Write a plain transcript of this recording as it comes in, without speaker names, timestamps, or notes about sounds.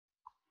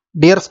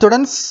Dear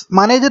students,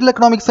 Managerial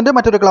Economics in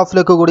the class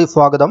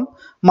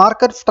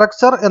Market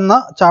Structure in the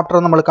chapter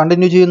we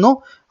continue.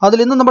 That's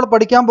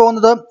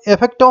the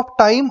effect of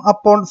time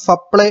upon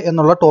supply in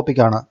the topic.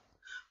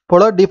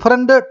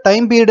 Different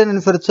time period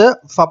in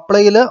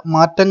supply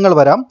മാറ്റങ്ങൾ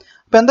വരാം.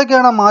 അപ്പോൾ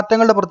എന്തൊക്കെയാണ്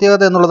മാറ്റങ്ങളുടെ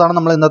പ്രത്യേകത എന്നുള്ളതാണ്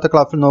നമ്മൾ ഇന്നത്തെ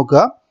ക്ലാസ്സിൽ നോക്കുക.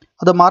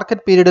 അത്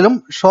market പീരിയഡിലും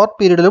short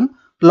പീരിയഡിലും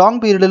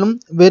long പീരിയഡിലും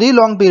very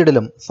long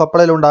പീരിയഡിലും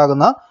സപ്ലൈയിൽ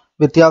ഉണ്ടാകുന്ന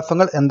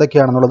വ്യത്യാസങ്ങൾ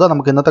എന്തൊക്കെയാണെന്നുള്ളത്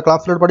നമുക്ക് ഇന്നത്തെ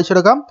ക്ലാസ്സിലൂടെ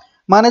പഠിച്ചെടുക്കാം.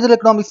 മാനേജറിയൽ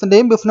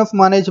എക്കണോമിക്സിന്റെയും ബിസിനസ്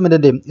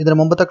മാനേജ്മെന്റിന്റെയും ഇതിന്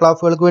മുമ്പത്തെ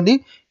ക്ലാസ്സുകൾക്ക് വേണ്ടി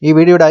ഈ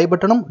വീഡിയോയുടെ ഐ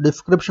ബട്ടണും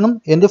ഡിസ്ക്രിപ്ഷനും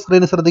എൻ്റെ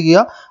സ്ക്രീനിൽ ശ്രദ്ധിക്കുക.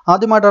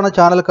 ആദ്യമായിട്ടാണ്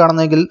ചാനൽ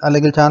കാണുന്നതെങ്കിൽ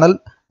അല്ലെങ്കിൽ ചാനൽ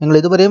നിങ്ങൾ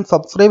ഇതുവരെയും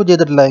സബ്സ്ക്രൈബ്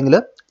ചെയ്തിട്ടില്ല എങ്കിൽ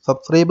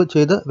സബ്സ്ക്രൈബ്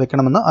ചെയ്ത്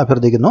വെക്കണമെന്ന്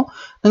അഭ്യർത്ഥിക്കുന്നു.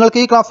 നിങ്ങൾക്ക്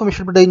ഈ ക്ലാസ്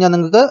ഇഷ്ടപ്പെട്ട് കഴിഞ്ഞാൽ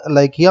നിങ്ങൾക്ക്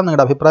ലൈക്ക് ചെയ്യാം,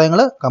 നിങ്ങളുടെ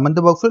അഭിപ്രായങ്ങൾ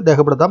കമൻറ്റ് ബോക്സിൽ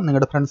രേഖപ്പെടുത്താം,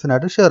 നിങ്ങളുടെ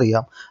ഫ്രണ്ട്സിനായിട്ട് ഷെയർ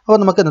ചെയ്യാം. അപ്പോൾ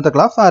നമുക്ക് ഇന്നത്തെ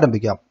ക്ലാസ്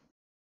ആരംഭിക്കാം.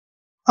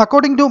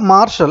 According to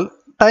Marshall,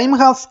 time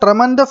has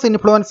tremendous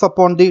influence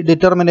upon the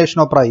determination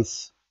of price.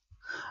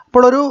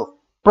 ഇപ്പോൾ ഒരു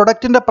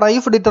പ്രൊഡക്റ്റിൻ്റെ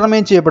പ്രൈസ്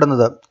ഡിറ്റർമൈൻ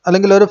ചെയ്യപ്പെടുന്നത്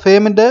അല്ലെങ്കിൽ ഒരു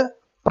ഫേമിൻ്റെ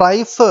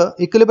പ്രൈസ്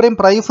ഇക്വിലിബ്രിയം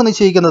പ്രൈസ്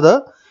നിശ്ചയിക്കുന്നത്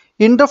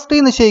ഇൻഡസ്ട്രി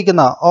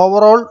നിശ്ചയിക്കുന്ന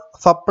ഓവറോൾ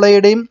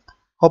സപ്ലൈയുടെയും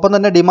ഒപ്പം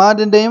തന്നെ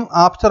ഡിമാൻഡിൻ്റെയും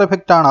ആഫ്റ്റർ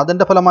എഫക്റ്റ് ആണ്.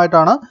 അതിൻ്റെ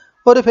ഫലമായിട്ടാണ്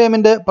ഒരു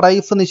ഫേമിൻ്റെ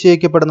പ്രൈസ്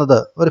നിശ്ചയിക്കപ്പെടുന്നത്,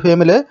 ഒരു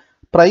ഫേമിൽ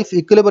പ്രൈസ്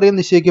ഇക്വിലിബ്രിയം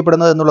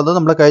നിശ്ചയിക്കപ്പെടുന്നത് എന്നുള്ളത്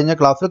നമ്മൾ കഴിഞ്ഞ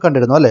ക്ലാസ്സിൽ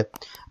കണ്ടിരുന്നു അല്ലേ.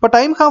 അപ്പോൾ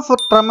time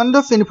has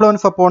tremendous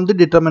influence upon the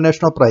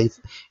determination of price.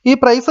 ഈ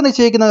പ്രൈസ്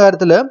നിശ്ചയിക്കുന്ന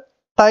കാര്യത്തിൽ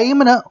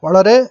ടൈമിന്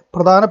വളരെ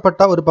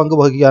പ്രധാനപ്പെട്ട ഒരു പങ്ക്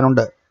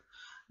വഹിക്കാനുണ്ട്.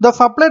 The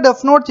supply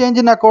does not change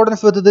in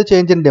accordance with the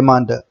change in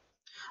demand.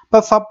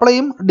 ഇപ്പോൾ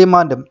സപ്ലൈയും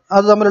ഡിമാൻഡും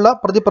അത് തമ്മിലുള്ള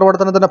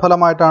പ്രതിപ്രവർത്തനത്തിൻ്റെ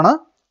ഫലമായിട്ടാണ്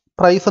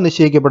പ്രൈസ്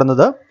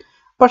നിശ്ചയിക്കപ്പെടുന്നത്.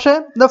 പക്ഷേ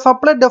the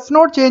supply does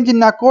not change in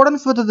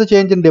accordance with the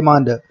change in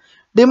demand.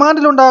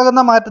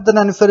 ഡിമാൻഡിലുണ്ടാകുന്ന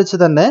മാറ്റത്തിനനുസരിച്ച്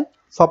തന്നെ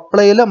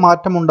സപ്ലൈയിൽ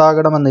മാറ്റം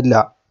ഉണ്ടാകണമെന്നില്ല.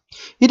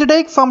 It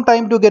take some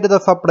time to get the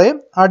supply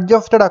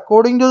adjusted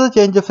according to the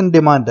changes in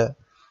demand.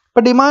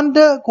 ഇപ്പോൾ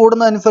ഡിമാൻഡ്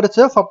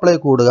കൂടുന്നതനുസരിച്ച് സപ്ലൈ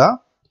കൂടുക.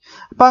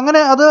 അപ്പം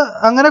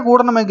അങ്ങനെ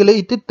കൂടണമെങ്കിൽ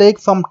ഇറ്റ്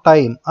ടേക്ക് സം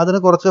ടൈം, അതിന്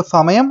കുറച്ച്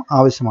സമയം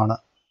ആവശ്യമാണ്.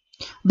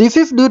 This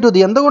is due to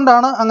the,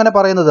 എന്തുകൊണ്ടാണ് അങ്ങനെ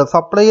പറയുന്നത്,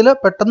 സപ്ലൈയിൽ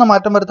പെട്ടെന്ന്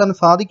മാറ്റം വരുത്താൻ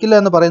സാധിക്കില്ല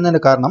എന്ന്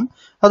പറയുന്നതിന് കാരണം,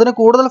 അതിന്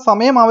കൂടുതൽ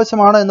സമയം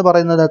ആവശ്യമാണ് എന്ന്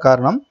പറയുന്നതിന്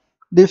കാരണം,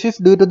 this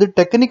is due to the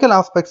technical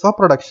aspects of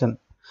production.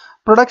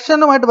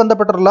 പ്രൊഡക്ഷനുമായിട്ട്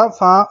ബന്ധപ്പെട്ടുള്ള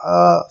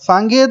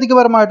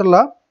സാങ്കേതികപരമായിട്ടുള്ള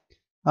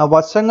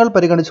വശങ്ങൾ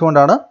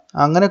പരിഗണിച്ചുകൊണ്ടാണ്,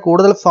 അങ്ങനെ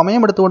കൂടുതൽ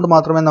സമയമെടുത്തുകൊണ്ട്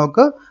മാത്രമേ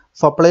നമുക്ക്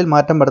സപ്ലൈയിൽ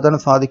മാറ്റം വരുത്താൻ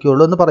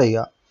സാധിക്കുകയുള്ളൂ എന്ന്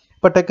പറയുക.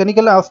 ഇപ്പോൾ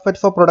ടെക്നിക്കൽ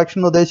ആസ്പെക്ട്സ് ഓഫ് പ്രൊഡക്ഷൻ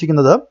എന്ന്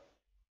ഉദ്ദേശിക്കുന്നത്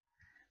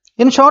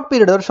ഇൻ ഷോർട്ട്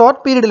പീരീഡ്, ഒരു ഷോർട്ട്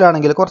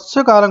പീരീഡിലാണെങ്കിൽ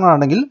കുറച്ച്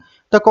കാലങ്ങളാണെങ്കിൽ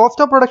the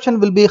cost of production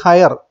will be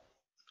higher.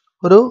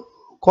 ഒരു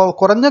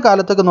കുറഞ്ഞ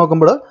കാലത്തേക്ക്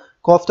നോക്കുമ്പോൾ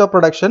കോസ്റ്റ് ഓഫ്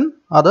പ്രൊഡക്ഷൻ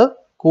അത്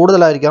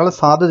കൂടുതലായിരിക്കാനുള്ള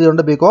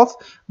സാധ്യതയുണ്ട്. Because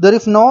there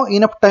is no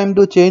enough time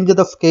to change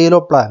the scale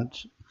of plant.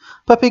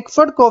 ഇപ്പോൾ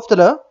ഫിക്സഡ്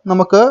കോസ്റ്റിൽ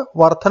നമുക്ക്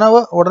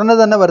വർധനവ് ഉടനെ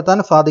തന്നെ വരുത്താൻ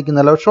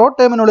സാധിക്കുന്നില്ല. ഷോർട്ട്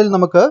ടൈമിനുള്ളിൽ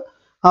നമുക്ക്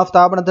ആ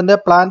സ്ഥാപനത്തിൻ്റെ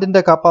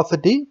പ്ലാന്റിൻ്റെ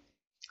കപ്പാസിറ്റി,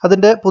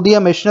 അതിൻ്റെ പുതിയ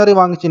മെഷീനറി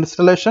വാങ്ങിച്ച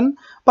ഇൻസ്റ്റലേഷൻ,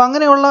 അപ്പം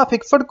അങ്ങനെയുള്ള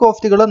ഫിക്സഡ്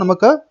കോസ്റ്റുകൾ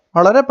നമുക്ക്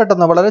വളരെ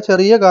പെട്ടെന്ന് വളരെ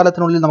ചെറിയ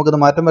കാലത്തിനുള്ളിൽ നമുക്കത്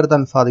മാറ്റം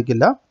വരുത്താൻ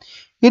സാധിക്കില്ല.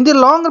 ഇൻ ദി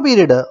ലോങ്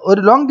പീരീഡ്,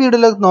 ഒരു ലോങ്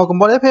പീരീഡിൽ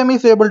നോക്കുമ്പോൾ A firm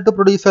is able to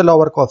produce A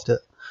lower cost.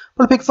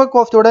 അപ്പോൾ ഫിക്സഡ്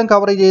കോസ്റ്റൂടെയും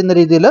കവർ ചെയ്യുന്ന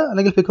രീതിയിൽ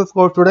അല്ലെങ്കിൽ ഫിക്സഡ്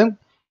കോസ്റ്റൂടെയും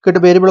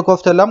വേരിയബിൾ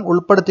കോസ്റ്റ് എല്ലാം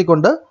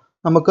ഉൾപ്പെടുത്തിക്കൊണ്ട്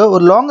നമുക്ക്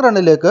ഒരു ലോങ്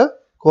റണ്ണിലേക്ക്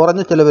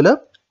കുറഞ്ഞ ചിലവിൽ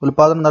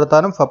ഉൽപ്പാദനം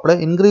നടത്താനും സപ്ലൈ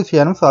ഇൻക്രീസ്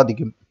ചെയ്യാനും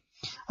സാധിക്കും.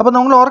 അപ്പോൾ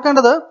നമ്മൾ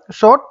ഓർക്കേണ്ടത്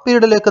ഷോർട്ട്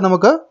പീരീഡിലേക്ക്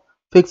നമുക്ക്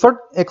ഫിക്സഡ്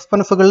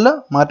എക്സ്പെൻസുകളിൽ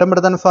മാറ്റം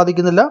വരുത്താൻ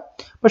സാധിക്കുന്നില്ല.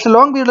 പക്ഷേ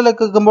ലോങ്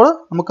പീരീഡിലേക്ക് എത്തുമ്പോൾ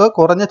നമുക്ക്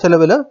കുറഞ്ഞ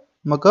ചിലവിൽ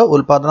നമുക്ക്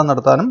ഉൽപ്പാദനം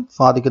നടത്താനും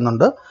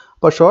സാധിക്കുന്നുണ്ട്.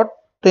 അപ്പോൾ ഷോർട്ട്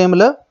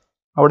ടൈമിൽ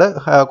അവിടെ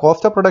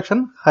കോസ്റ്റ് ഓഫ് പ്രൊഡക്ഷൻ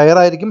ഹയർ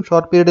ആയിരിക്കും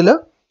ഷോർട്ട് പീരീഡിൽ.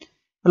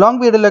 ലോങ്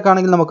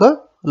പീരീഡിലേക്കാണെങ്കിൽ നമുക്ക്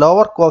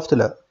ലോവർ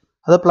കോസ്റ്റിൽ,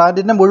 അത്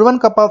പ്ലാന്റിൻ്റെ മുഴുവൻ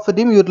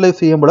കപ്പാസിറ്റിയും യൂട്ടിലൈസ്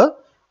ചെയ്യുമ്പോൾ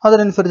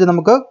അതിനനുസരിച്ച്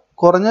നമുക്ക്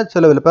കുറഞ്ഞ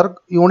ചിലവിൽ per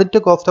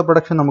unit cost of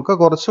production നമുക്ക്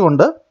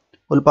കുറച്ചുകൊണ്ട്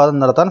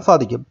ഉൽപ്പാദനം നടത്താൻ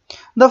സാധിക്കും.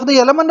 Thus the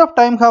element of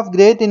time have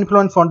great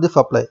influence on the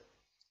supply.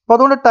 അപ്പോൾ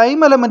അതുകൊണ്ട് ടൈം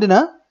എലമെൻറ്റിന്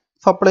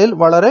സപ്ലൈയിൽ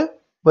വളരെ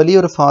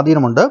വലിയൊരു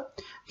സ്വാധീനമുണ്ട്.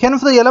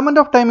 Hence the element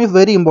of time is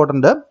very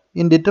important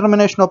in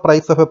determination of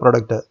price of A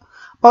product.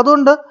 അപ്പോൾ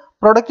അതുകൊണ്ട്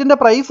പ്രൊഡക്റ്റിൻ്റെ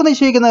പ്രൈസ്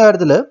നിശ്ചയിക്കുന്ന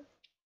കാര്യത്തിൽ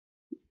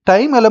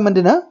ടൈം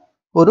എലമെൻറ്റിന്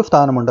ഒരു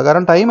സ്ഥാനമുണ്ട്.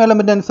 കാരണം ടൈം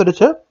എലമെൻറ്റ്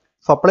അനുസരിച്ച്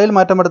സപ്ലൈയിൽ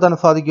മാറ്റം വരുത്താൻ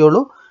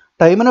സാധിക്കുകയുള്ളൂ.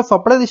 ടൈമിന്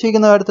സപ്ലൈ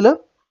നിശ്ചയിക്കുന്ന കാര്യത്തിൽ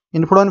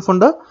ഇൻഫ്ലുവൻസ്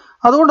ഉണ്ട്.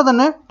 അതുകൊണ്ട്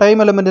തന്നെ ടൈം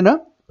എലമെൻറ്റിന്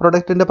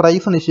പ്രൊഡക്റ്റിൻ്റെ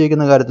പ്രൈസ്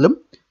നിശ്ചയിക്കുന്ന കാര്യത്തിലും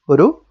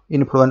ഒരു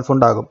ഇൻഫ്ലുവൻസ്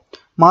ഉണ്ടാകും.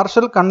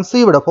 Marshal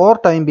conceived 4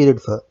 time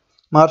periods.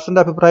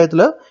 മാർഷലിൻ്റെ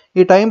അഭിപ്രായത്തിൽ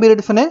ഈ ടൈം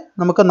പീരീഡ്സിനെ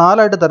നമുക്ക്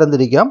 4ആയിട്ട്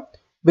തരംതിരിക്കാം.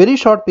 വെരി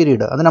ഷോർട്ട്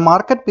പീരീഡ്, അതിനെ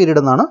മാർക്കറ്റ് പീരീഡ്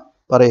എന്നാണ്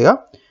പറയുക.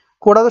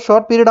 കൂടാതെ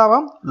ഷോർട്ട് പീരീഡ്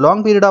ആവാം,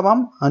 ലോങ് പീരീഡ് ആവാം,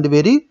 and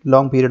very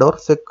long period or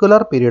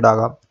secular period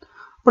ആകാം.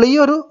 അപ്പോൾ ഈ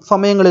ഒരു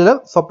സമയങ്ങളിൽ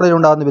സപ്ലൈയിൽ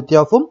ഉണ്ടാകുന്ന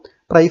വ്യത്യാസവും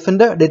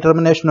പ്രൈസിൻ്റെ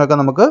ഡിറ്റർമിനേഷനും ഒക്കെ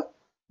നമുക്ക്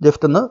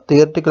ജസ്റ്റ് ഒന്ന്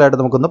തിയറിറ്റിക്കലായിട്ട്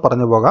നമുക്കൊന്ന്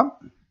പറഞ്ഞു പോകാം.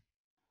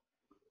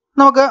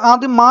 നമുക്ക്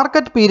ആദ്യം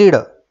മാർക്കറ്റ്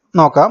പീരീഡ്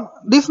നോക്കാം.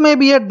 This may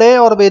be A day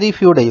or very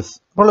few days.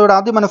 അപ്പോൾ ഇവിടെ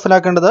ആദ്യം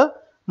മനസ്സിലാക്കേണ്ടത്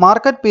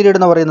മാർക്കറ്റ് പീരീഡ്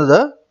എന്ന് പറയുന്നത്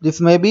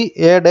this may be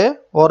A day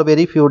or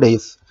very few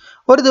days,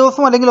 ഒരു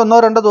ദിവസം അല്ലെങ്കിൽ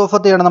 1-2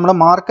 ദിവസത്തെയാണ് നമ്മൾ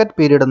മാർക്കറ്റ്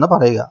പീരീഡ് എന്ന്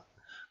പറയുക.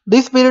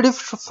 This period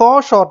is so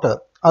short,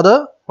 അത്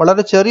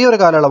വളരെ ചെറിയൊരു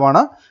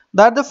കാലയളവാണ്.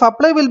 That the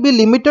supply will be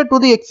limited to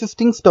the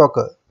existing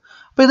stock.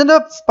 അപ്പോൾ ഇതിൻ്റെ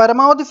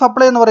പരമാവധി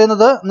സപ്ലൈ എന്ന്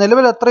പറയുന്നത്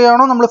നിലവിൽ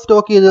എത്രയാണോ നമ്മൾ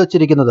സ്റ്റോക്ക് ചെയ്ത്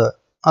വെച്ചിരിക്കുന്നത്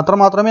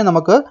അത്രമാത്രമേ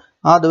നമുക്ക്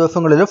ആ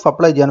ദിവസങ്ങളിൽ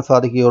സപ്ലൈ ചെയ്യാൻ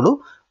സാധിക്കുകയുള്ളൂ.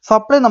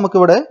 സപ്ലൈ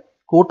നമുക്കിവിടെ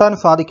കൂട്ടാൻ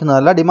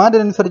സാധിക്കുന്നതല്ല,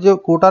 ഡിമാൻഡിനനുസരിച്ച്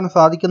കൂട്ടാൻ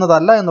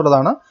സാധിക്കുന്നതല്ല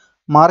എന്നുള്ളതാണ്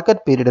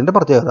മാർക്കറ്റ് പീരീഡിൻ്റെ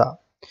പ്രത്യേകത.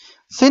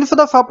 Since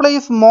the supply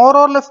is more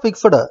or less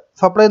fixed,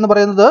 supply എന്ന്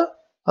പറയുന്നത്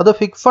അത്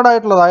ഫിക്സഡ്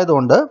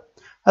ആയിട്ടുള്ളതായതുകൊണ്ട്,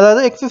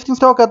 അതായത് എക്സിസ്റ്റിംഗ്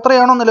സ്റ്റോക്ക്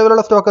എത്രയാണോ,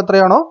 നിലവിലുള്ള സ്റ്റോക്ക്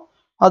എത്രയാണോ,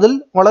 അതിൽ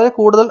വളരെ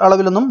കൂടുതൽ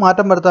അളവിലൊന്നും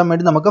മാറ്റം വരുത്താൻ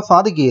വേണ്ടി നമുക്ക്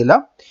സാധിക്കുകയില്ല.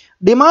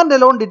 Demand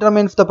alone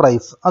determines the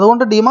price,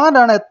 അതുകൊണ്ട്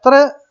ഡിമാൻഡാണ് എത്ര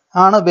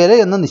ആണ് വില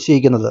എന്ന്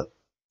നിശ്ചയിക്കുന്നത്.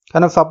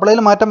 കാരണം സപ്ലൈയിൽ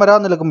മാറ്റം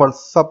വരാതെ നിൽക്കുമ്പോൾ,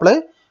 സപ്ലൈ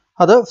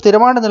അത്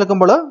സ്ഥിരമായിട്ട്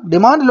നിൽക്കുമ്പോൾ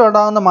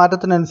ഡിമാൻഡിലുണ്ടാകുന്ന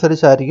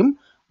മാറ്റത്തിനനുസരിച്ചായിരിക്കും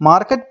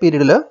മാർക്കറ്റ്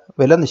പീരീഡിൽ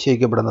വില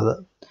നിശ്ചയിക്കപ്പെടുന്നത്.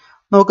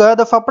 നോക്കുക,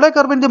 the supply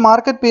curve in the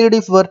market period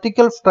is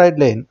vertical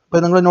straight line.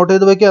 അപ്പോൾ നിങ്ങൾ നോട്ട്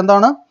ചെയ്ത് വയ്ക്കുക,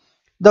 എന്താണ്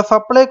the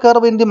supply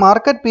curve in the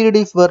market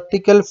period is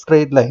vertical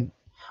straight line.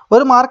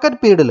 ഒരു മാർക്കറ്റ്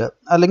പീരീഡിൽ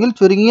അല്ലെങ്കിൽ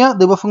ചുരുങ്ങിയ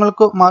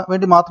ദിവസങ്ങൾക്ക്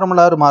വേണ്ടി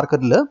മാത്രമുള്ള ഒരു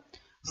മാർക്കറ്റിൽ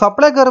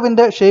സപ്ലൈ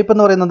കർവിൻ്റെ ഷേപ്പ്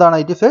എന്ന് പറയുന്നതാണ്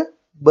it is A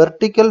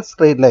vertical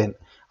straight line.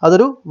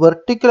 അതൊരു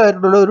വെർട്ടിക്കൽ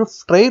ആയിട്ടുള്ള ഒരു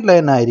സ്ട്രൈറ്റ്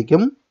ലൈൻ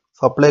ആയിരിക്കും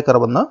സപ്ലൈ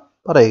കർവ് എന്ന്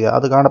പറയുക,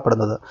 അത്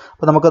കാണപ്പെടുന്നത്.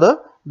 അപ്പോൾ നമുക്കത്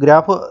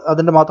ഗ്രാഫ്,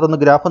 അതിൻ്റെ മാത്രം ഒന്ന്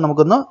ഗ്രാഫ്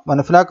നമുക്കൊന്ന്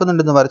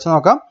മനസ്സിലാക്കുന്നുണ്ടെന്ന് വരച്ച്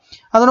നോക്കാം.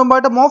 അതിനു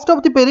മുമ്പായിട്ട് most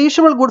of the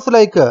പെരീഷബിൾ goods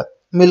like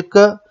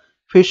milk,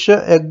 fish,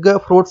 egg,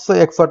 fruits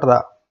etcetera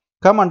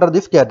come under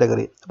this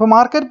category. അപ്പോൾ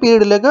മാർക്കറ്റ്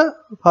പീരീഡിലേക്ക്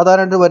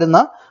സാധാരണ വരുന്ന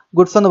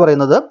ഗുഡ്സ് എന്ന്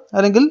പറയുന്നത്,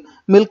 അല്ലെങ്കിൽ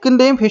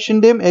മിൽക്കിൻ്റെയും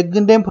ഫിഷിൻ്റെയും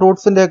എഗ്ഗിൻ്റെയും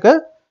ഫ്രൂട്ട്സിൻ്റെയൊക്കെ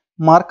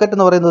മാർക്കറ്റ്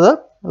എന്ന് പറയുന്നത്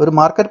ഒരു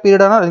മാർക്കറ്റ്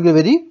പീരീഡാണ്, അല്ലെങ്കിൽ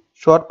വെരി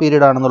ഷോർട്ട്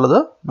പീരീഡ് ആണെന്നുള്ളത്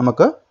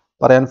നമുക്ക്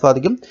പറയാൻ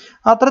സാധിക്കും.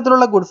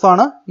 അത്തരത്തിലുള്ള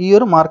ഗുഡ്സാണ് ഈ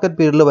ഒരു മാർക്കറ്റ്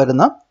പീരീഡിൽ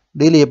വരുന്ന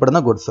ഡീൽ ചെയ്യപ്പെടുന്ന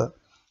ഗുഡ്സ്.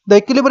 ദ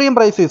എക്വിലിബ്രിയം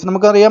പ്രൈസസ്,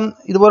 നമുക്കറിയാം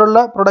ഇതുപോലുള്ള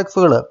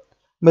പ്രൊഡക്ട്സുകൾ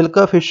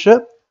മിൽക്ക്, ഫിഷ്,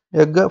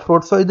 എഗ്,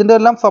 ഫ്രൂട്ട്സ്, ഇതിൻ്റെ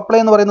എല്ലാം സപ്ലൈ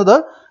എന്ന് പറയുന്നത്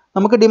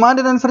നമുക്ക്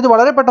ഡിമാൻഡിനനുസരിച്ച്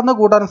വളരെ പെട്ടെന്ന്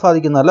കൂട്ടാൻ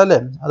സാധിക്കുന്നതല്ല, അല്ലേ?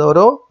 അത്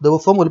ഓരോ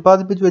ദിവസവും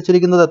ഉൽപ്പാദിപ്പിച്ച്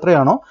വെച്ചിരിക്കുന്നത്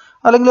എത്രയാണോ,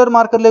 അല്ലെങ്കിൽ ഒരു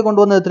മാർക്കറ്റിലേക്ക്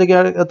കൊണ്ടുവന്നത്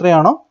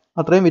എത്രയാണോ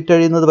അത്രയും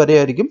വിറ്റഴിയുന്നത്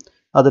വരെയായിരിക്കും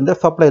അതിൻ്റെ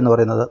സപ്ലൈ എന്ന്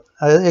പറയുന്നത്.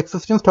 അതായത്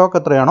എക്സിസ്റ്റിംഗ് സ്റ്റോക്ക്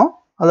എത്രയാണോ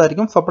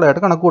അതായിരിക്കും സപ്ലൈ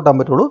ആയിട്ട് കണക്ക് കൂട്ടാൻ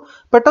പറ്റുള്ളൂ.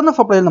 പെട്ടെന്ന്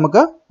സപ്ലൈയിൽ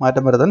നമുക്ക്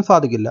മാറ്റം വരുത്താൻ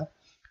സാധിക്കില്ല.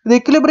 ഇത്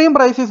equilibrium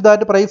price is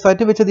that price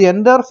at which the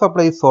entire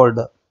supply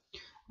sold.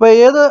 അപ്പോൾ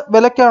ഏത്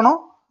വിലയ്ക്കാണോ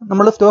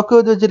നമ്മൾ സ്റ്റോക്ക്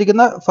ചെയ്ത്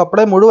വെച്ചിരിക്കുന്ന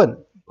സപ്ലൈ മുഴുവൻ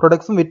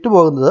പ്രൊഡക്ട്സും വിറ്റ്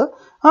പോകുന്നത്,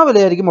 ആ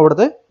വിലയായിരിക്കും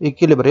അവിടുത്തെ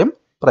equilibrium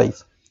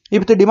price.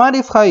 If the demand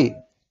is high,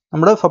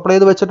 നമ്മൾ സപ്ലൈ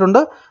ചെയ്ത് വെച്ചിട്ടുണ്ട്,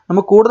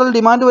 നമുക്ക് കൂടുതൽ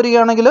ഡിമാൻഡ്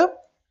വരികയാണെങ്കിൽ,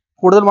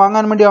 കൂടുതൽ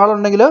വാങ്ങാൻ വേണ്ടി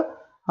ആളുണ്ടെങ്കിൽ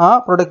ആ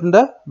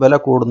പ്രൊഡക്റ്റിൻ്റെ വില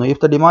കൂടുന്നു.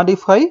 If the demand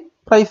is high,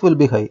 price will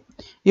be high.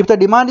 If the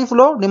demand is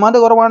law, demand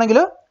കുറവാണെങ്കിൽ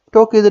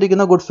സ്റ്റോക്ക്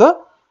ചെയ്തിരിക്കുന്ന ഗുഡ്സ്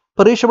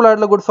പെരീഷബിൾ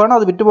ആയിട്ടുള്ള ഗുഡ്സാണ്,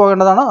 അത് വിറ്റ്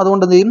പോകേണ്ടതാണ്,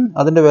 അതുകൊണ്ട് എന്ത് ചെയ്യും,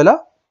 അതിൻ്റെ വില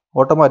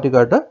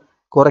ഓട്ടോമാറ്റിക്കായിട്ട്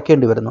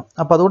കുറയ്ക്കേണ്ടി വരുന്നു.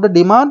 അപ്പോൾ അതുകൊണ്ട്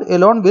demand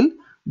Elon will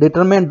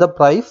determine the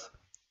price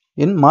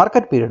in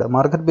market period.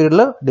 Market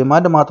പീരീഡിൽ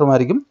ഡിമാൻഡ്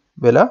മാത്രമായിരിക്കും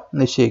വില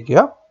നിശ്ചയിക്കുക.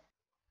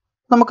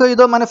 നമുക്ക്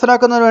ഇത്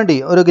മനസ്സിലാക്കുന്നതിന് വേണ്ടി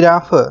ഒരു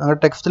ഗ്രാഫ്,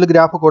 ടെക്സ്റ്റിൽ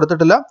ഗ്രാഫ്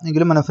കൊടുത്തിട്ടില്ല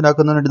എങ്കിലും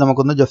മനസ്സിലാക്കുന്നതിന് വേണ്ടി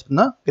നമുക്കൊന്ന് ജസ്റ്റ്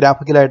ഒന്ന്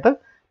ഗ്രാഫിക്കലായിട്ട്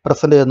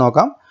പ്രസൻറ്റ് ചെയ്ത്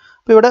നോക്കാം.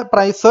 അപ്പോൾ ഇവിടെ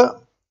price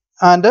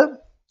and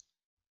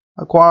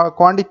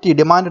quantity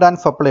demand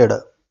and supplied,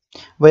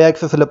 Y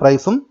ആക്സിസിൽ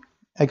പ്രൈസും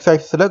എക്സ്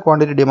ആക്സിസിൽ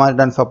ക്വാണ്ടിറ്റി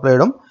ഡിമാൻഡ് ആൻഡ്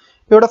സപ്ലൈഡും.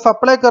 ഇവിടെ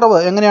സപ്ലൈ കർവ്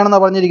എങ്ങനെയാണെന്ന്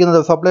പറഞ്ഞിരിക്കുന്നത്,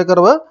 സപ്ലൈ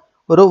കർവ്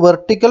ഒരു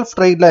വെർട്ടിക്കൽ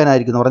സ്ട്രെയിറ്റ് ലൈൻ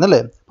ആയിരിക്കും എന്ന് പറഞ്ഞല്ലേ.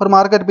 ഇപ്പോൾ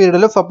മാർക്കറ്റ്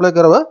പീരീഡിൽ supply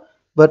curve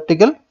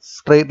vertical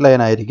straight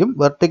line ആയിരിക്കും,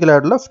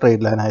 വെർട്ടിക്കലായിട്ടുള്ള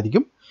സ്ട്രെയിറ്റ് ലൈൻ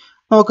ആയിരിക്കും.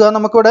 നോക്കുക,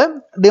 നമുക്കിവിടെ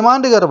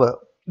ഡിമാൻഡ്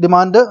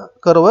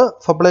കർവ്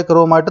സപ്ലൈ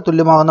കർവുമായിട്ട്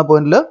തുല്യമാകുന്ന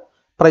പോയിന്റിൽ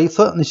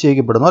പ്രൈസ്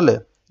നിശ്ചയിക്കപ്പെടുന്നു, അല്ലേ?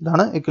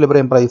 ഇതാണ്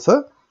ഇക്വിലിബ്രിയം പ്രൈസ്.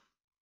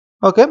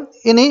 ഓക്കെ,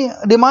 ഇനി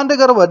demand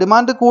curve,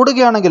 demand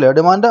കൂടുകയാണെങ്കിൽ,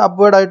 demand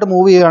upward ആയിട്ട്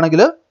മൂവ്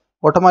ചെയ്യുകയാണെങ്കിൽ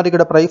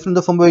ഓട്ടോമാറ്റിക്കായിട്ട് പ്രൈസ്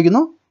എന്ത്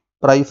സംഭവിക്കുന്നു,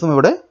 പ്രൈസും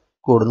ഇവിടെ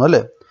കൂടുന്നു,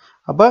 അല്ലേ?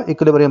 അപ്പോൾ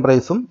ഇക്വിലിബ്രിയം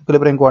പ്രൈസും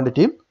ഇക്വിലിബ്രിയം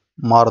ക്വാണ്ടിറ്റിയും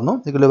മാറുന്നു,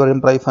 ഇക്വിലിബ്രിയം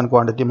പ്രൈസ് ആൻഡ്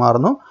ക്വാണ്ടിറ്റി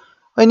മാറുന്നു.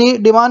 ഇനി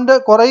ഡിമാൻഡ്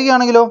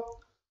കുറയുകയാണെങ്കിലോ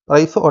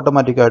പ്രൈസ്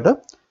ഓട്ടോമാറ്റിക്കായിട്ട്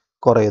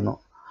കുറയുന്നു.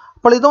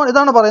 അപ്പോൾ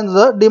ഇതാണ്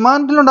പറയുന്നത്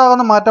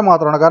ഡിമാൻഡിലുണ്ടാകുന്ന മാറ്റം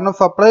മാത്രമാണ്. കാരണം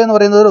സപ്ലൈ എന്ന്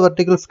പറയുന്നത് ഒരു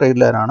വെർട്ടിക്കൽ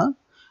സ്ട്രെയിറ്റ് ലൈനാണ്.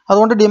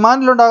 അതുകൊണ്ട്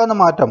ഡിമാൻഡിലുണ്ടാകുന്ന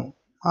മാറ്റം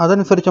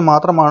അതനുസരിച്ച്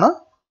മാത്രമാണ്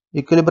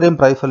ഇക്വിലിബ്രിയം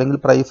പ്രൈസ് അല്ലെങ്കിൽ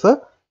പ്രൈസ്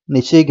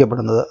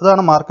നിശ്ചയിക്കപ്പെടുന്നത്.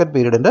 അതാണ് മാർക്കറ്റ്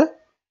പീരീഡിൻ്റെ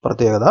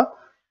പ്രത്യേകത.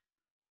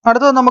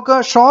 അടുത്തത് നമുക്ക്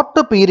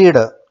ഷോർട്ട്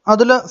പീരീഡ്,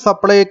 അതിൽ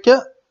സപ്ലൈക്ക്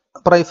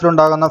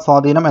പ്രൈസിലുണ്ടാകുന്ന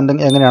സ്വാധീനം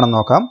എങ്ങനെയാണെന്ന്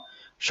നോക്കാം.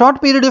 Short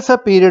period is A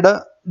period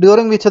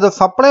during which the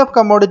supply of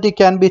commodity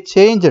can be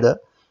changed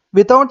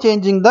without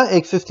changing the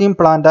existing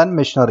plant and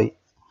machinery.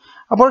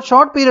 അപ്പോൾ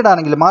ഷോർട്ട് പീരീഡ്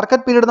ആണെങ്കിൽ,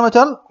 മാർക്കറ്റ് പീരീഡ് എന്ന്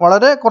വെച്ചാൽ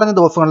വളരെ കുറഞ്ഞ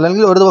ദിവസങ്ങൾ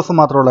അല്ലെങ്കിൽ ഒരു ദിവസം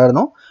മാത്രമേ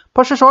ഉള്ളായിരുന്നു.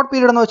 പക്ഷേ ഷോർട്ട്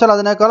പീരീഡ് എന്ന് വെച്ചാൽ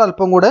അതിനേക്കാൾ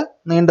അല്പം കൂടെ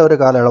നീണ്ട ഒരു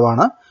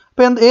കാലയളവാണ്.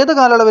 അപ്പോൾ ഏത്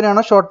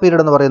കാലയളവിനെയാണ് ഷോർട്ട്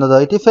പീരീഡ് എന്ന് പറയുന്നത്?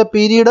 It is A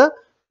period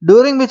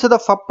during which the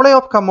supply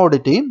of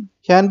commodity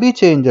can be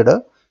changed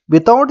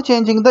without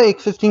changing the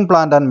existing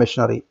plant and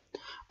machinery.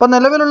 അപ്പോൾ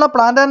നിലവിലുള്ള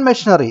പ്ലാന്റ് ആൻഡ്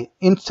മെഷീനറി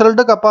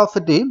ഇൻസ്റ്റൾഡ്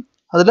കപ്പാസിറ്റി,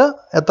 അതിൽ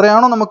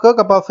എത്രയാണോ നമുക്ക്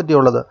കപ്പാസിറ്റി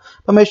ഉള്ളത്,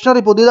 ഇപ്പോൾ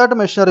മെഷീനറി, പുതിയതായിട്ട്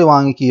മെഷീനറി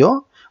വാങ്ങിക്കുകയോ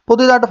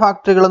പുതിയതായിട്ട്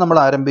ഫാക്ടറികൾ നമ്മൾ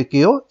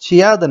ആരംഭിക്കുകയോ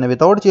ചെയ്യാതെ തന്നെ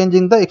without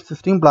changing the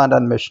existing plant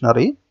and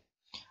machinery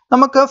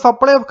നമുക്ക്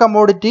സപ്ലൈ ഓഫ്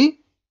കമ്മോഡിറ്റി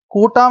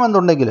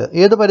കൂട്ടാമെന്നുണ്ടെങ്കിൽ,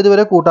 ഏത്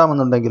പരിധിവരെ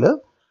കൂട്ടാമെന്നുണ്ടെങ്കിൽ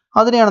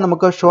അതിനെയാണ്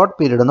നമുക്ക് ഷോർട്ട്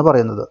പീരീഡ് എന്ന്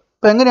പറയുന്നത്.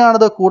 അപ്പോൾ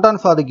എങ്ങനെയാണത് കൂട്ടാൻ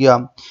സാധിക്കുക?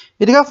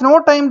 It has no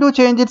time to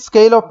change it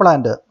scale of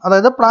plant.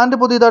 അതായത് പ്ലാന്റ്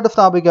പുതിയതായിട്ട്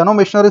സ്ഥാപിക്കാനോ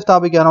മെഷീനറി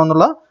സ്ഥാപിക്കാനോ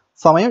എന്നുള്ള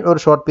സമയം ഒരു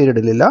short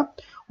പീരീഡിലില്ല.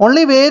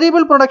 Only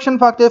variable production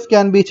factors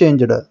can be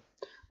changed.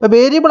 ഇപ്പോൾ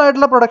വേരിയബിൾ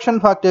ആയിട്ടുള്ള പ്രൊഡക്ഷൻ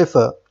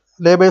ഫാക്ടേഴ്സ്,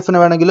 ലേബേഴ്സിന്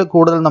വേണമെങ്കിൽ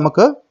കൂടുതൽ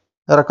നമുക്ക്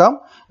ഇറക്കാം,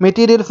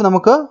 മെറ്റീരിയൽസ്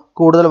നമുക്ക്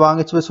കൂടുതൽ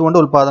വാങ്ങിച്ചു വെച്ചുകൊണ്ട്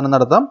ഉൽപ്പാദനം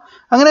നടത്താം.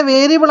 അങ്ങനെ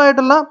വേരിയബിൾ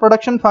ആയിട്ടുള്ള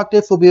പ്രൊഡക്ഷൻ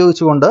ഫാക്ടേഴ്സ്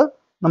ഉപയോഗിച്ചുകൊണ്ട്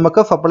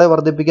നമുക്ക് സപ്ലൈ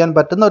വർദ്ധിപ്പിക്കാൻ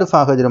പറ്റുന്ന ഒരു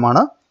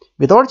സാഹചര്യമാണ്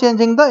without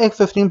changing the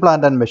existing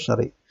plant and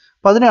machinery.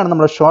 അപ്പോൾ അതിനെയാണ്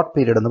നമ്മൾ ഷോർട്ട്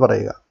പീരീഡ് എന്ന്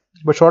പറയുക.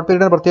 ഇപ്പോൾ ഷോർട്ട്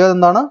പീരീഡിൻ്റെ പ്രത്യേകത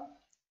എന്താണ്?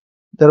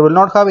 There will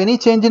not have any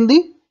change in the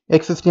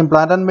existing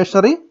plant and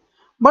machinery,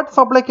 but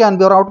supply can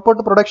be or output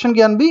production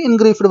can be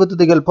increased with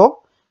the help of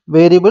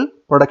variable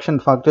production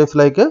factors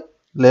like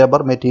labor,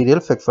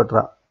 materials,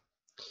 etc.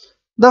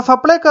 The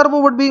supply curve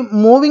would be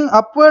moving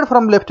upward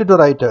from left to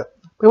right.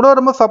 ഇവിടെ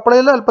വരുമ്പോൾ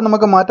സപ്ലൈയിൽ അല്പം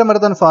നമുക്ക് മാറ്റം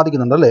വരുത്താൻ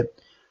സാധിക്കുന്നുണ്ട് അല്ലേ?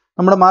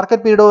 നമ്മുടെ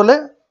market period പോലെ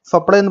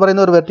സപ്ലൈ എന്ന്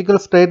പറയുന്ന ഒരു വെർട്ടിക്കൽ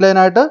സ്ട്രേറ്റ്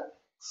ലൈനായിട്ട്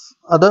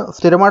അത്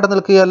സ്ഥിരമായിട്ട്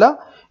നിൽക്കുകയല്ല.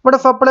 ഇവിടെ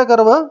supply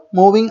curve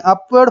moving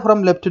upward from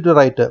left to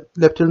right,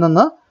 ലെഫ്റ്റിൽ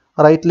നിന്ന്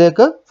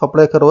റൈറ്റിലേക്ക്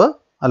സപ്ലൈ കർവ്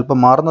അല്പം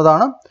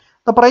മാറുന്നതാണ്.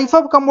 The price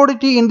of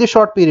commodity in the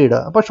short period.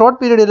 അപ്പോൾ ഷോർട്ട്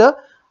പീരീഡിൽ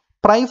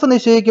price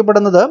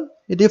നിശ്ചയിക്കപ്പെടുന്നത്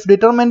it is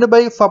determined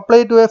by supply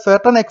to A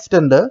certain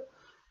extent.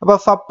 അപ്പോൾ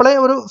സപ്ലൈ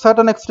ഒരു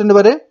സർട്ടൺ എക്സ്റ്റെൻറ്റ്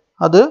വരെ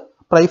അത്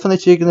പ്രൈസ്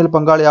നിശ്ചയിക്കുന്നതിൽ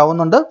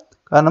പങ്കാളിയാവുന്നുണ്ട്.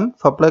 കാരണം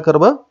സപ്ലൈ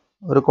കർവ്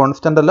ഒരു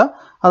കോൺസ്റ്റൻ്റ് അല്ല,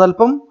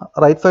 അതല്പം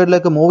റൈറ്റ്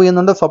സൈഡിലേക്ക് മൂവ്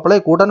ചെയ്യുന്നുണ്ട്, സപ്ലൈ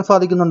കൂട്ടാൻ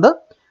സാധിക്കുന്നുണ്ട്.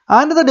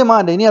 ആൻഡ് ദ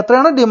ഡിമാൻഡ്, ഇനി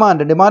എത്രയാണ്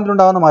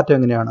ഡിമാൻഡിലുണ്ടാകുന്ന മാറ്റം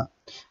എങ്ങനെയാണ്?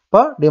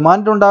 അപ്പോൾ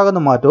ഡിമാൻഡിലുണ്ടാകുന്ന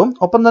മാറ്റവും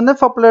ഒപ്പം തന്നെ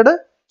സപ്ലൈയുടെ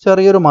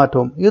ചെറിയൊരു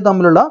മാറ്റവും ഇത്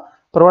തമ്മിലുള്ള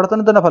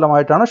പ്രവർത്തനത്തിൻ്റെ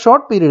ഫലമായിട്ടാണ്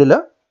ഷോർട്ട് പീരീഡിൽ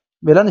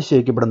വില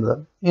നിശ്ചയിക്കപ്പെടുന്നത്.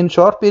 In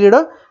short period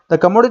the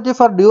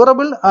commodities R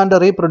durable and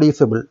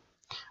reproducible.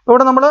 അപ്പോൾ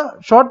ഇവിടെ നമ്മൾ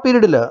ഷോർട്ട്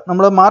പീരീഡിൽ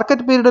നമ്മൾ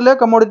മാർക്കറ്റ് പീരീഡിൽ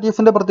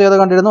കമ്മോഡിറ്റീസിൻ്റെ പ്രത്യേകത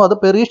കണ്ടിരുന്നു, അത്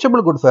പെരീഷബിൾ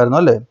ഗുഡ്സ് ആയിരുന്നു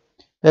അല്ലേ?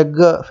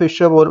 എഗ്ഗ്,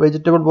 ഫിഷ്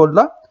വെജിറ്റബിൾ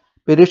പോലുള്ള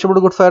പെരീഷബിൾ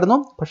ഗുഡ്സ് ആയിരുന്നു.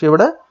 പക്ഷേ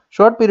ഇവിടെ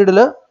ഷോർട്ട് പീരീഡിൽ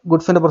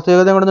ഗുഡ്സിൻ്റെ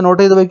പ്രത്യേകത കൊണ്ട്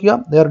നോട്ട് ചെയ്ത് വയ്ക്കുക,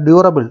 ദേ ആർ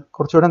ഡ്യൂറബിൾ,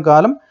 കുറച്ചുകൂടെ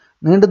കാലം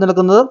നീണ്ടു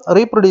നിൽക്കുന്നത്.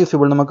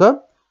 റീപ്രൊഡ്യൂസിബിൾ, നമുക്ക്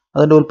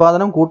അതിൻ്റെ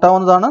ഉൽപ്പാദനം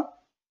കൂട്ടാവുന്നതാണ്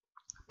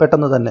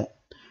പെട്ടെന്ന് തന്നെ.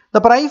 The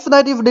price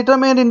that is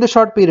determined in the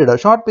short period,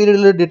 short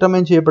പീരീഡിൽ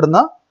ഡിറ്റർമൈൻ ചെയ്യപ്പെടുന്ന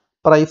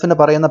പ്രൈസിന്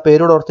പറയുന്ന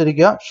പേരോട്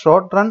ഓർത്തിരിക്കുക,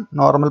 ഷോർട്ട് റൺ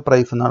നോർമൽ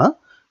പ്രൈസ് എന്നാണ്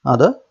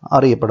അത്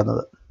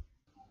അറിയപ്പെടുന്നത്.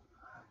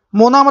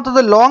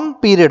 മൂന്നാമത്തത് ലോങ്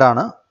പീരീഡ്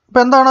ആണ്.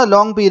 അപ്പോൾ എന്താണ്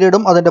ലോങ്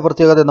പീരീഡും അതിൻ്റെ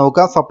പ്രത്യേകത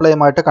നോക്കുക,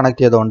 സപ്ലൈയുമായിട്ട്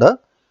കണക്ട് ചെയ്തുകൊണ്ട്.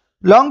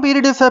 Long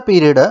period is A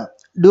period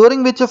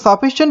during which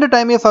sufficient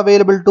time is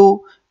available to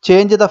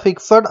change the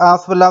fixed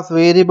as well as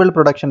variable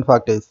production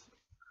factors.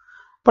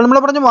 അപ്പോൾ നമ്മൾ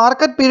പറഞ്ഞു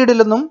മാർക്കറ്റ്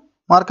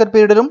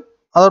പീരീഡിലും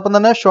അതോടൊപ്പം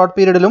തന്നെ ഷോർട്ട്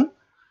പീരീഡിലും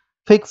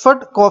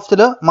ഫിക്സഡ്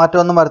കോസ്റ്റിൽ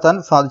മാറ്റമൊന്നും വരുത്താൻ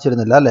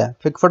സാധിച്ചിരുന്നില്ല അല്ലേ?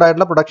 ഫിക്സഡ്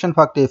ആയിട്ടുള്ള പ്രൊഡക്ഷൻ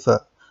ഫാക്ടേഴ്സ്,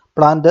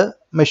 പ്ലാന്റ്,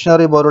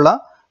 മെഷീനറി പോലുള്ള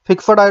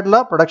ഫിക്സഡ് ആയിട്ടുള്ള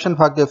പ്രൊഡക്ഷൻ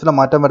ഫാക്ടേഴ്സിൽ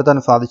മാറ്റം വരുത്താൻ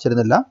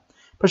സാധിച്ചിരുന്നില്ല.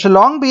 പക്ഷേ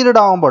ലോങ് പീരീഡ്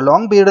ആകുമ്പോൾ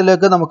ലോങ്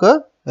പീരീഡിലേക്ക് നമുക്ക്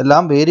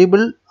എല്ലാം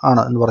വേരിയബിൾ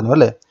ആണ് എന്ന് പറഞ്ഞു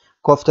അല്ലേ?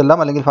 കോസ്റ്റ് എല്ലാം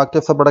അല്ലെങ്കിൽ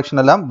ഫാക്ടേഴ്സ് ഓഫ് പ്രൊഡക്ഷൻ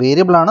എല്ലാം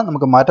വേരിയബിൾ ആണ്,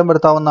 നമുക്ക് മാറ്റം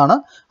വരുത്താവുന്നതാണ്.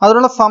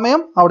 അതിനുള്ള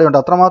സമയം അവിടെയുണ്ട്,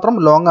 അത്രമാത്രം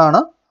ലോങ്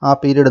ആണ് ആ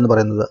പീരീഡ് എന്ന്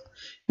പറയുന്നത്.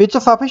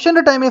 Which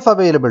sufficient time is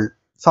available,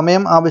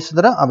 സമയം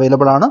ആവശ്യത്തിന്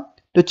അവൈലബിൾ ആണ്.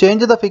 To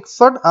change the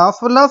fixed as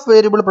well as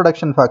variable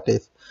production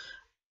factors,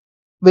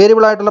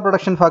 variable ആയിട്ടുള്ള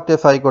പ്രൊഡക്ഷൻ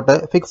ഫാക്ടേഴ്സ് ആയിക്കോട്ടെ,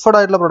 ഫിക്സഡ്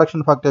ആയിട്ടുള്ള പ്രൊഡക്ഷൻ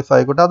ഫാക്ടേഴ്സ്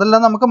ആയിക്കോട്ടെ,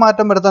 അതെല്ലാം നമുക്ക്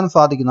മാറ്റം വരുത്താൻ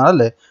സാധിക്കുന്നതാണ്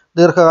അല്ലേ?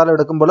 ദീർഘകാലം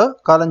എടുക്കുമ്പോൾ,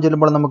 കാലം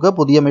ചെല്ലുമ്പോൾ നമുക്ക്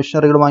പുതിയ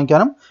മെഷീനറികൾ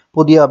വാങ്ങിക്കാനും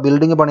പുതിയ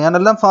ബിൽഡിംഗ്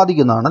പണിയാനെല്ലാം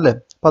സാധിക്കുന്നതാണ് അല്ലേ?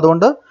 അപ്പോൾ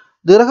അതുകൊണ്ട്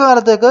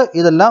ദീർഘകാലത്തേക്ക്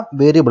ഇതെല്ലാം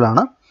വേരിയബിൾ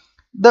ആണ്,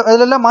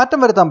 ഇതിലെല്ലാം മാറ്റം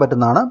വരുത്താൻ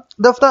പറ്റുന്നതാണ്.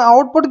 The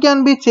output can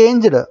be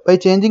changed by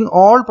changing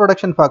all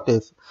production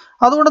factors.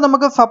 അതുകൊണ്ട്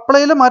നമുക്ക്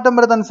സപ്ലൈയിൽ മാറ്റം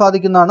വരുത്താൻ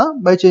സാധിക്കുന്നതാണ്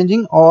by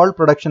changing all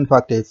production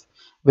factors.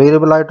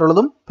 Variable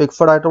ആയിട്ടുള്ളതും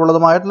ഫിക്സഡ്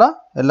ആയിട്ടുള്ളതുമായിട്ടുള്ള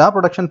എല്ലാ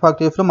പ്രൊഡക്ഷൻ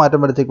ഫാക്ടേഴ്സിലും മാറ്റം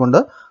വരുത്തിക്കൊണ്ട്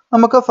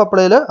നമുക്ക്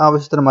സപ്ലൈയിൽ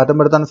ആവശ്യത്തിന് മാറ്റം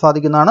വരുത്താൻ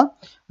സാധിക്കുന്നതാണ്.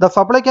 The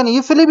supply can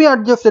easily B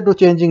adjust to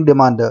changing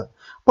demand.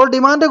 അപ്പോൾ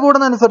ഡിമാൻഡ്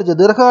കൂടുന്നതനുസരിച്ച്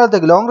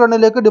ദീർഘകാലത്തേക്ക് ലോങ്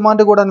റണ്ണിലേക്ക്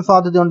ഡിമാൻഡ് കൂടാൻ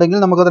സാധ്യതയുണ്ടെങ്കിൽ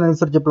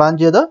നമുക്കതനുസരിച്ച് പ്ലാൻ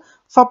ചെയ്ത്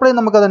സപ്ലൈ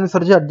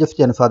നമുക്കതനുസരിച്ച് അഡ്ജസ്റ്റ്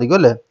ചെയ്യാൻ സാധിക്കും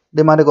അല്ലേ?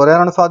 ഡിമാൻഡ്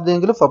കുറയാനാണ്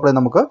സാധ്യതയെങ്കിൽ സപ്ലൈ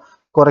നമുക്ക്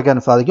കുറയ്ക്കാൻ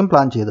സാധിക്കും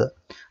പ്ലാൻ ചെയ്ത്.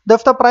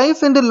 The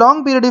price in the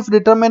long period is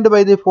determined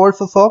by the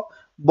forces of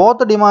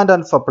both demand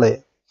and supply.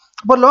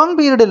 അപ്പോൾ ലോങ്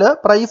പീരീഡിൽ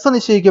പ്രൈസ്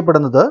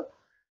നിശ്ചയിക്കപ്പെടുന്നത്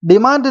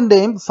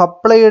ഡിമാൻഡിൻ്റെയും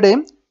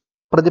സപ്ലൈയുടെയും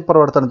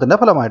പ്രതിപ്രവർത്തനത്തിൻ്റെ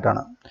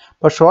ഫലമായിട്ടാണ്.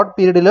 അപ്പോൾ ഷോർട്ട്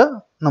പീരീഡിൽ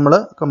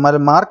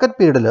മാർക്കറ്റ്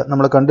പീരീഡിൽ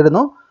നമ്മൾ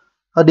കണ്ടിരുന്നു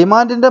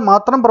ഡിമാൻഡിൻ്റെ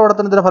മാത്രം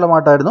പ്രവർത്തനത്തിൻ്റെ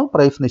ഫലമായിട്ടായിരുന്നു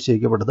പ്രൈസ്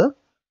നിശ്ചയിക്കപ്പെട്ടത്.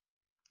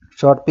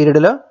 ഷോർട്ട്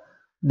പീരീഡിൽ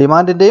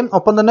ഡിമാൻഡിൻ്റെയും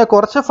ഒപ്പം തന്നെ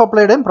കുറച്ച്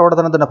സപ്ലൈയുടെയും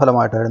പ്രവർത്തനത്തിൻ്റെ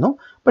ഫലമായിട്ടായിരുന്നു.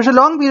 പക്ഷേ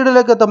ലോങ്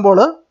പീരീഡിലേക്ക് എത്തുമ്പോൾ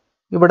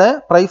ഇവിടെ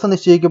പ്രൈസ്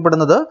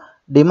നിശ്ചയിക്കപ്പെടുന്നത്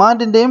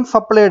ഡിമാൻഡിൻ്റെയും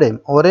സപ്ലൈയുടെയും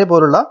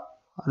ഒരേപോലുള്ള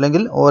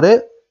അല്ലെങ്കിൽ ഒരേ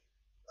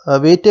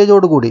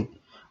വെയിറ്റേജോടുകൂടി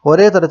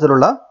ഒരേ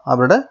തരത്തിലുള്ള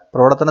അവരുടെ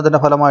പ്രവർത്തനത്തിൻ്റെ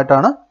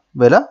ഫലമായിട്ടാണ്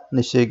വില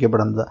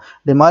നിശ്ചയിക്കപ്പെടുന്നത്.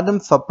 ഡിമാൻഡും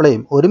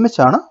സപ്ലൈയും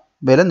ഒരുമിച്ചാണ്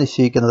വില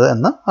നിശ്ചയിക്കുന്നത്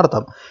എന്ന്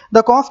അർത്ഥം.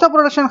 The cost of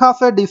production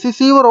has A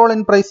decisive role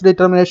in price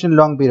determination in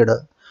long period.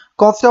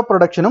 Cost of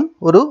പ്രൊഡക്ഷനും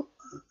ഒരു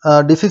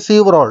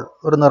ഡിസിസീവ് റോൾ,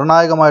 ഒരു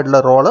നിർണായകമായിട്ടുള്ള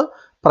റോള്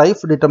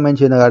പ്രൈസ് ഡിറ്റർമൈൻ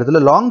ചെയ്യുന്ന കാര്യത്തിൽ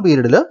ലോങ്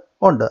പീരീഡിൽ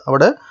ഉണ്ട്.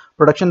 അവിടെ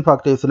പ്രൊഡക്ഷൻ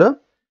ഫാക്ടേഴ്സിൽ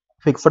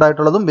ഫിക്സഡ്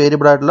ആയിട്ടുള്ളതും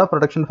വേരിയബിൾ ആയിട്ടുള്ള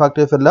പ്രൊഡക്ഷൻ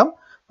ഫാക്ടേഴ്സ് എല്ലാം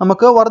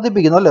നമുക്ക്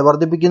വർദ്ധിപ്പിക്കുന്നു അല്ലേ?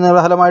 വർദ്ധിപ്പിക്കുന്ന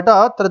ഫലമായിട്ട്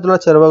ആ തരത്തിലുള്ള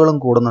ചിലവുകളും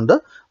കൂടുന്നുണ്ട്.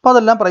 അപ്പോൾ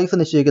അതെല്ലാം പ്രൈസ്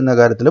നിശ്ചയിക്കുന്ന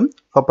കാര്യത്തിലും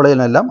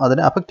സപ്ലൈയിലെല്ലാം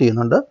അതിനെ അഫക്റ്റ്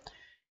ചെയ്യുന്നുണ്ട്.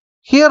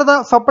 Here the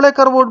supply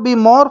curve would be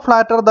more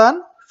flatter than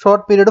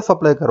short period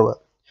supply curve.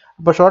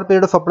 അപ്പോൾ ഷോർട്ട്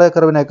പീരീഡ് സപ്ലൈ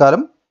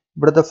കർവിനേക്കാളും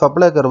ഇവിടുത്തെ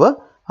സപ്ലൈ കർവ്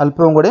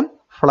അല്പം കൂടിയും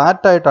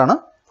ഫ്ലാറ്റായിട്ടാണ്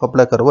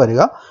സപ്ലൈ കർവ്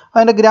വരിക.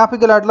 അതിൻ്റെ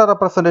ഗ്രാഫിക്കലായിട്ടുള്ള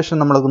റെപ്രസെൻറ്റേഷൻ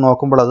നമ്മൾ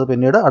നോക്കുമ്പോൾ അത്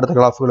പിന്നീട് അടുത്ത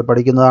ക്ലാസ്സുകളിൽ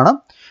പഠിക്കുന്നതാണ്.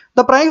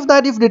 The price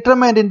that is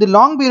determined in the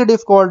long period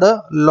is called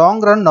long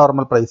run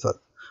normal price.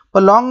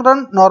 അപ്പോൾ ലോങ് റൺ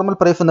നോർമൽ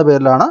പ്രൈസ് എന്ന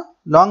പേരിലാണ്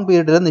ലോങ്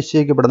പീരീഡിൽ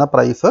നിശ്ചയിക്കപ്പെടുന്ന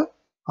പ്രൈസ്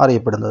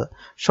അറിയപ്പെടുന്നത്.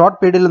 ഷോർട്ട്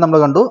പീരീഡിൽ നമ്മൾ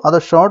കണ്ടു അത്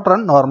ഷോർട്ട്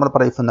റൺ നോർമൽ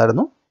പ്രൈസ്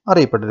എന്നായിരുന്നു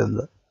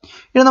അറിയപ്പെട്ടിരുന്നത്.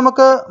 ഇനി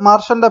നമുക്ക്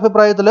മാർഷലിൻ്റെ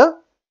അഭിപ്രായത്തിൽ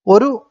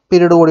ഒരു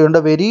പീരീഡ് കൂടിയുണ്ട്,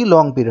 വെരി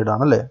ലോങ് പീരീഡ്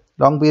ആണ് അല്ലേ.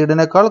 ലോങ്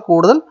പീരീഡിനേക്കാൾ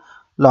കൂടുതൽ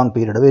long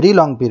period, very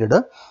long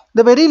period.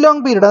 The very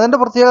long period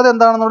അതിൻ്റെ പ്രത്യേകത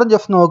എന്താണെന്നൂടെ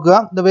ജസ്റ്റ്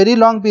നോക്കുക. The very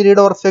long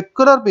period or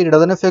secular period,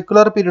 അതിനെ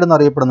സെക്യുലർ പീരീഡ് എന്ന്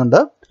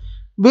അറിയപ്പെടുന്നുണ്ട്.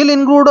 Will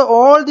include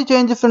all the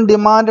changes in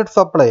demand and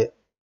supply.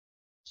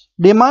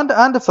 Demand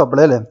and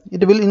supply അല്ലേ.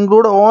 It will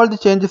include all the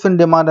changes in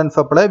demand and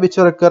supply which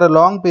require A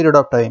long period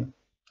of time.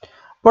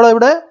 അപ്പോൾ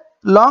ഇവിടെ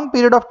long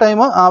period of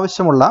time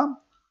ആവശ്യമുള്ള,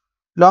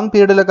 long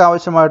പീരീഡിലൊക്കെ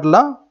ആവശ്യമായിട്ടുള്ള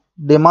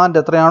demand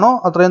എത്രയാണോ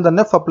അത്രയും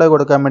തന്നെ supply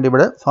കൊടുക്കാൻ വേണ്ടി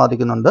ഇവിടെ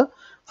സാധിക്കുന്നുണ്ട്.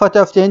 Such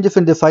as changes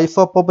in the size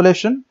of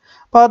population.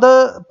 അപ്പോൾ അത്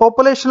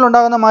പോപ്പുലേഷനിൽ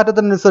ഉണ്ടാകുന്ന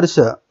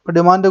മാറ്റത്തിനനുസരിച്ച്, ഇപ്പോൾ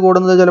ഡിമാൻഡ്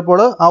കൂടുന്നത്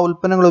ചിലപ്പോൾ ആ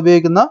ഉൽപ്പന്നങ്ങൾ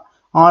ഉപയോഗിക്കുന്ന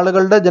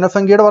ആളുകളുടെ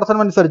ജനസംഖ്യയുടെ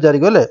വർധനം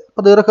അനുസരിച്ചായിരിക്കും അല്ലേ.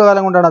 അപ്പോൾ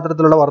ദീർഘകാലം കൊണ്ടാണ്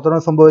അത്തരത്തിലുള്ള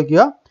വർധനം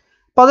സംഭവിക്കുക.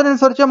 അപ്പോൾ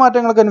അതിനനുസരിച്ച്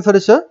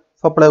മാറ്റങ്ങൾക്കനുസരിച്ച്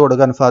സപ്ലൈ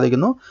കൊടുക്കാൻ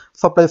സാധിക്കുന്നു.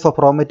 Supplies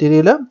of raw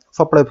material,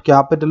 supply of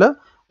capital,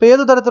 ഇപ്പോൾ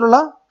ഏത് തരത്തിലുള്ള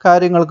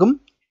കാര്യങ്ങൾക്കും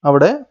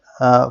അവിടെ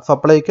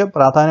സപ്ലൈക്ക്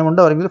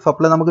പ്രാധാന്യമുണ്ട്, അല്ലെങ്കിൽ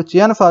സപ്ലൈ നമുക്ക്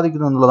ചെയ്യാൻ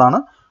സാധിക്കുന്നു എന്നുള്ളതാണ്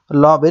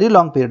വെരി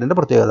ലോങ് പീരീഡിൻ്റെ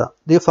പ്രത്യേകത.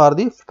 These are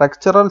the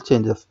structural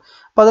changes.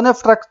 അപ്പോൾ അതിനെ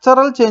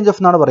സ്ട്രക്ചറൽ ചേഞ്ചസ്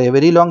എന്നാണ് പറയുക.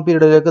 വെരി ലോങ്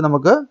പീരീഡിലേക്ക്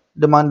നമുക്ക്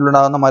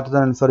ഡിമാൻഡിലുണ്ടാകുന്ന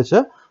മാറ്റത്തിനനുസരിച്ച്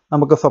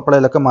നമുക്ക്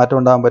സപ്ലൈയിലൊക്കെ മാറ്റം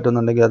ഉണ്ടാകാൻ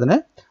പറ്റുന്നുണ്ടെങ്കിൽ അതിനെ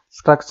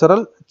സ്ട്രക്ചറൽ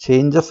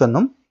ചേഞ്ചസ്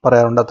എന്നും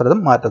പറയാറുണ്ട് അത്തരം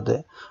മാറ്റത്തെ.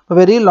 അപ്പോൾ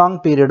വെരി ലോങ്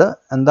പീരീഡ്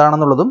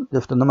എന്താണെന്നുള്ളതും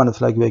ജസ്റ്റ് ഒന്ന്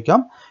മനസ്സിലാക്കി വയ്ക്കാം.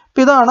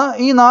 അപ്പോൾ ഇതാണ്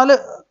ഈ 4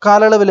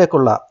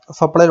 കാലയളവിലേക്കുള്ള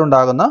സപ്ലൈയിൽ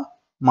ഉണ്ടാകുന്ന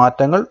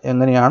മാറ്റങ്ങൾ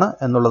എങ്ങനെയാണ്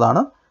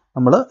എന്നുള്ളതാണ്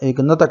നമ്മൾ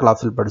ഇന്നത്തെ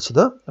ക്ലാസ്സിൽ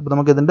പഠിച്ചത്. അപ്പോൾ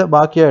നമുക്കിതിൻ്റെ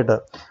ബാക്കിയായിട്ട്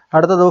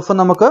അടുത്ത ദിവസം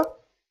നമുക്ക്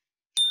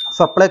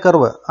supply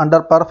curve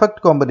under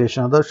perfect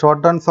competition, അത്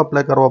short run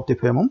supply curve of the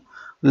ഫേമും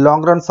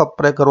long run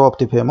supply curve of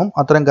the ഫേമും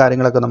അത്തരം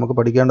കാര്യങ്ങളൊക്കെ നമുക്ക്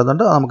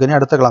പഠിക്കേണ്ടതുണ്ട്. അത് നമുക്കിനി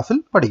അടുത്ത ക്ലാസ്സിൽ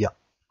പഠിക്കാം.